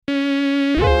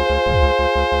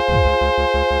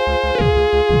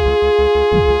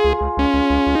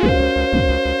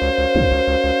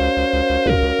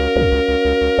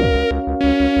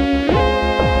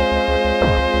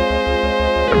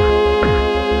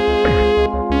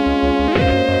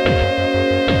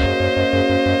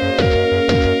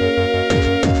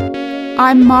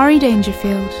I'm Mari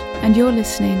Dangerfield, and you're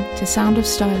listening to Sound of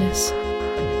Stylus.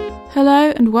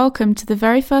 Hello and welcome to the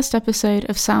very first episode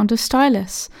of Sound of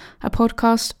Stylus, a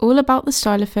podcast all about the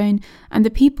stylophone and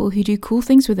the people who do cool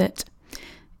things with it.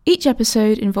 Each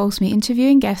episode involves me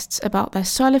interviewing guests about their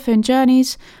stylophone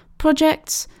journeys,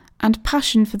 projects, and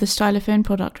passion for the stylophone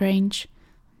product range.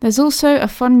 There's also a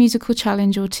fun musical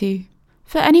challenge or two.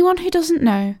 For anyone who doesn't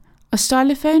know, a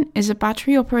stylophone is a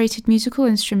battery-operated musical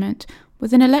instrument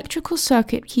with an electrical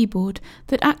circuit keyboard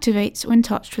that activates when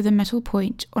touched with a metal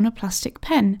point on a plastic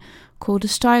pen called a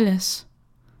stylus.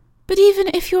 But even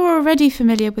if you're already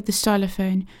familiar with the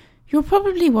stylophone, you're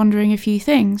probably wondering a few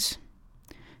things.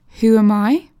 Who am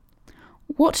I?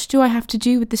 What do I have to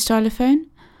do with the stylophone?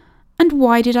 And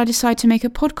why did I decide to make a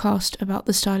podcast about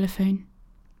the stylophone?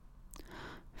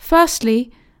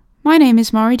 Firstly, my name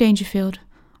is Mari Dangerfield.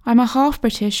 I'm a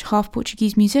half-British,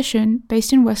 half-Portuguese musician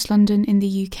based in West London in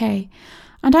the UK,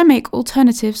 and I make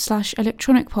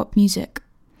alternative/electronic pop music.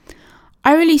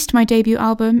 I released my debut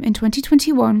album in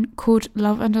 2021 called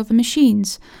Love and Other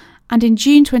Machines, and in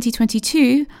June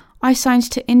 2022, I signed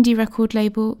to indie record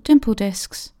label Dimple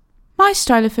Discs. My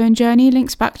stylophone journey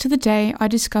links back to the day I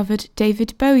discovered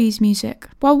David Bowie's music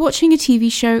while watching a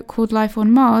TV show called Life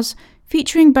on Mars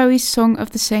featuring Bowie's song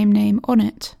of the same name on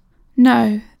it.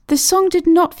 No, this song did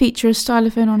not feature a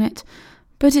stylophone on it,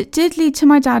 but it did lead to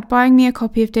my dad buying me a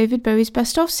copy of David Bowie's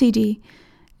Best Of CD,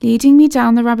 leading me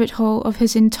down the rabbit hole of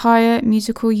his entire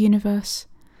musical universe.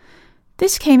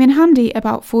 This came in handy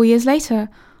about 4 years later,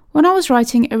 when I was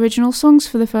writing original songs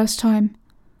for the first time.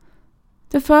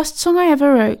 The first song I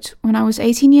ever wrote, when I was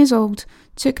 18 years old,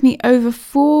 took me over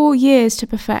 4 years to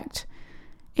perfect.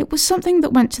 It was something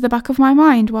that went to the back of my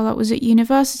mind while I was at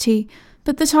university,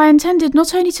 but that I intended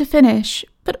not only to finish,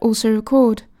 but also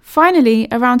record. Finally,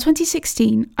 around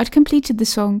 2016, I'd completed the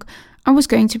song and was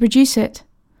going to produce it.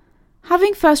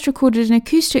 Having first recorded an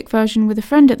acoustic version with a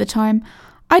friend at the time,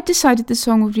 I'd decided the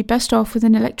song would be best off with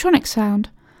an electronic sound.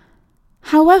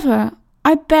 However,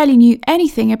 I barely knew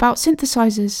anything about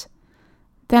synthesizers.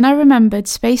 Then I remembered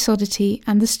Space Oddity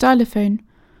and the stylophone,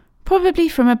 probably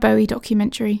from a Bowie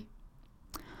documentary.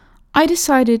 I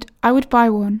decided I would buy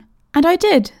one, and I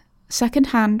did,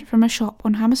 second-hand from a shop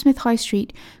on Hammersmith High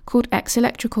Street called X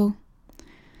Electrical.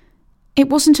 It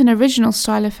wasn't an original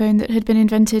stylophone that had been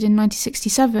invented in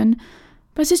 1967,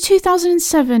 but a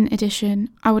 2007 edition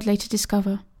I would later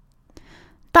discover.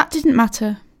 That didn't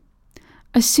matter.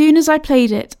 As soon as I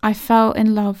played it, I fell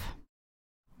in love.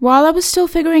 While I was still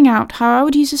figuring out how I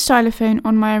would use a stylophone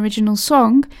on my original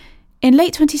song, in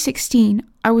late 2016,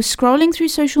 I was scrolling through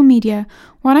social media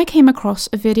when I came across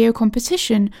a video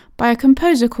competition by a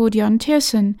composer called Jan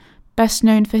Tiersen, best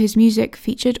known for his music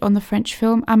featured on the French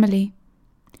film Amélie.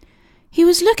 He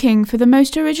was looking for the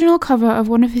most original cover of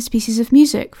one of his pieces of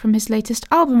music from his latest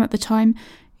album at the time,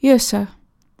 Ursa.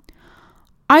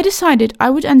 I decided I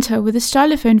would enter with a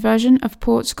stylophone version of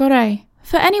Porte Gorée.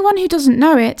 For anyone who doesn't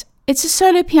know it, it's a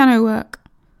solo piano work.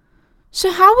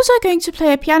 So how was I going to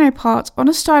play a piano part on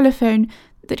a stylophone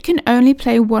that can only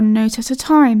play one note at a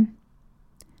time?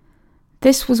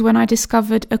 This was when I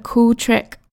discovered a cool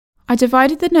trick. I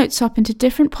divided the notes up into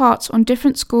different parts on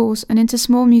different scores and into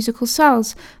small musical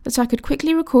cells that I could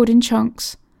quickly record in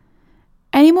chunks.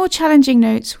 Any more challenging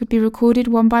notes would be recorded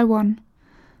one by one.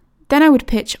 Then I would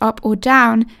pitch up or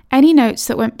down any notes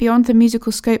that went beyond the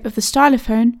musical scope of the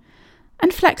stylophone,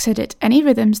 and flex edit any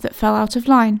rhythms that fell out of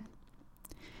line.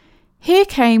 Here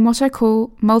came what I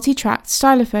call multi-tracked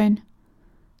stylophone.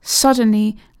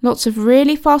 Suddenly, lots of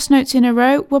really fast notes in a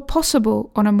row were possible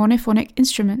on a monophonic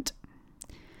instrument.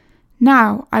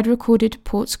 Now I'd recorded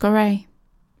Porte Gorée.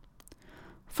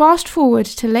 Fast forward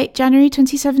to late January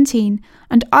 2017,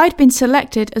 and I'd been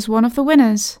selected as one of the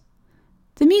winners.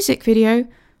 The music video,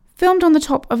 filmed on the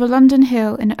top of a London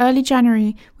hill in early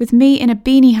January with me in a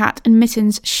beanie hat and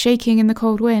mittens shaking in the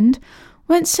cold wind,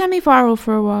 went semi-viral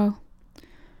for a while.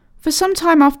 For some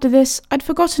time after this, I'd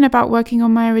forgotten about working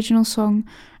on my original song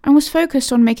and was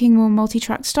focused on making more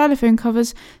multi-track stylophone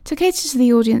covers to cater to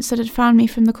the audience that had found me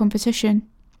from the competition.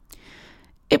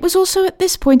 It was also at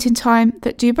this point in time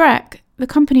that Dubrek, the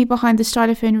company behind the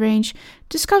stylophone range,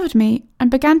 discovered me and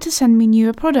began to send me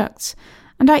newer products,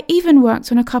 and I even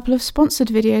worked on a couple of sponsored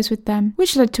videos with them,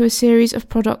 which led to a series of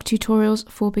product tutorials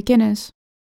for beginners.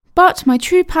 But my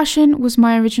true passion was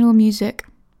my original music.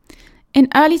 In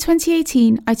early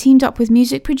 2018, I teamed up with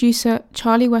music producer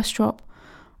Charlie Westrop,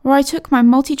 where I took my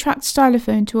multi-tracked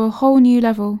stylophone to a whole new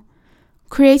level.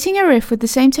 Creating a riff with the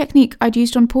same technique I'd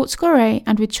used on Porte Gorée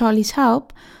and with Charlie's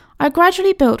help, I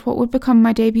gradually built what would become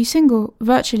my debut single,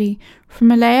 Virtually, from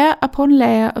a layer upon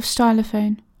layer of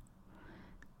stylophone.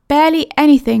 barely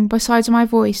anything besides my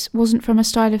voice wasn't from a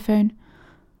stylophone.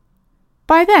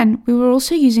 By then, we were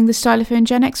also using the Stylophone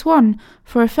Gen X1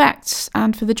 for effects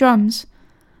and for the drums.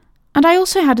 And I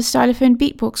also had a stylophone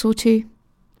beatbox or two.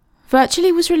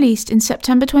 Virtually was released in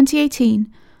September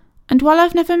 2018, and while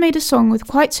I've never made a song with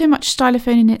quite so much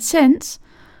stylophone in it since,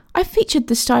 I've featured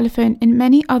the stylophone in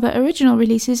many other original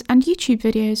releases and YouTube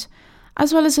videos,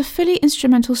 as well as a fully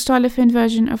instrumental stylophone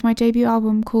version of my debut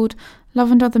album called Love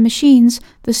and Other Machines,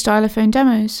 the Stylophone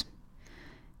Demos.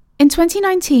 In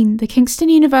 2019, the Kingston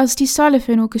University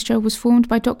Stylophone Orchestra was formed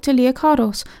by Dr. Leah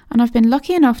Cardos, and I've been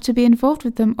lucky enough to be involved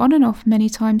with them on and off many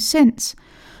times since,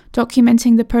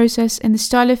 documenting the process in the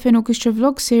Stylophone Orchestra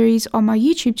vlog series on my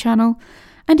YouTube channel,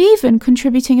 and even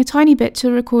contributing a tiny bit to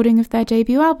the recording of their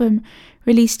debut album,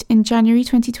 released in January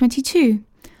 2022,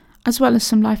 as well as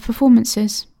some live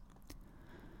performances.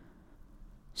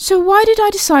 So why did I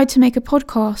decide to make a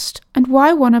podcast, and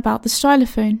why one about the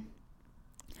stylophone?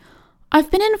 I've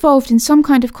been involved in some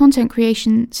kind of content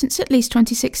creation since at least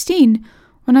 2016,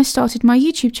 when I started my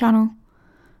YouTube channel.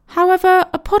 However,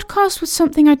 a podcast was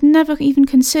something I'd never even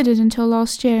considered until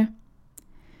last year.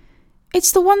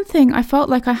 It's the one thing I felt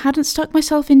like I hadn't stuck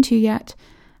myself into yet,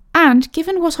 and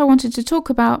given what I wanted to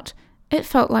talk about, it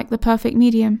felt like the perfect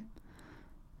medium.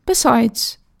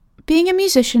 Besides, being a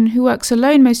musician who works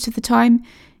alone most of the time,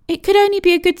 it could only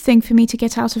be a good thing for me to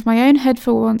get out of my own head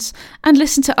for once and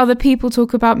listen to other people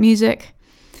talk about music.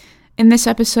 In this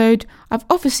episode, I've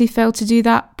obviously failed to do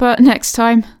that, but next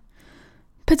time.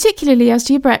 Particularly as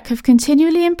Debrek have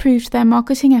continually improved their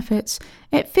marketing efforts,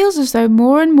 it feels as though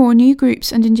more and more new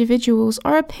groups and individuals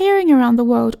are appearing around the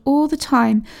world all the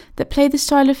time that play the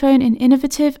stylophone in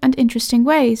innovative and interesting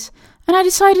ways, and I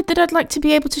decided that I'd like to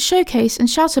be able to showcase and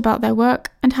shout about their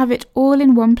work and have it all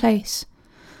in one place.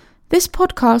 This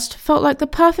podcast felt like the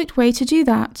perfect way to do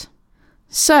that.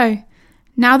 So,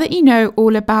 now that you know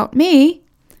all about me,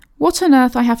 what on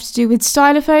earth I have to do with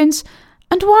stylophones,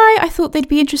 and why I thought they'd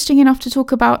be interesting enough to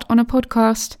talk about on a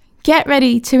podcast, get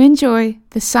ready to enjoy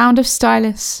the sound of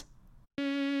Stylus.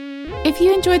 If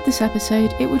you enjoyed this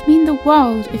episode, it would mean the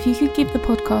world if you could give the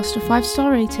podcast a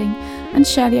 5-star rating and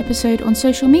share the episode on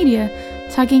social media,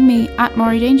 tagging me at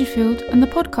Maury Dangerfield and the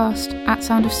podcast at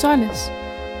Sound of Stylus.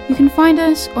 You can find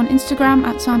us on Instagram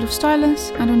at Sound of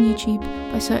Stylus and on YouTube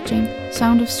by searching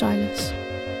Sound of Stylus.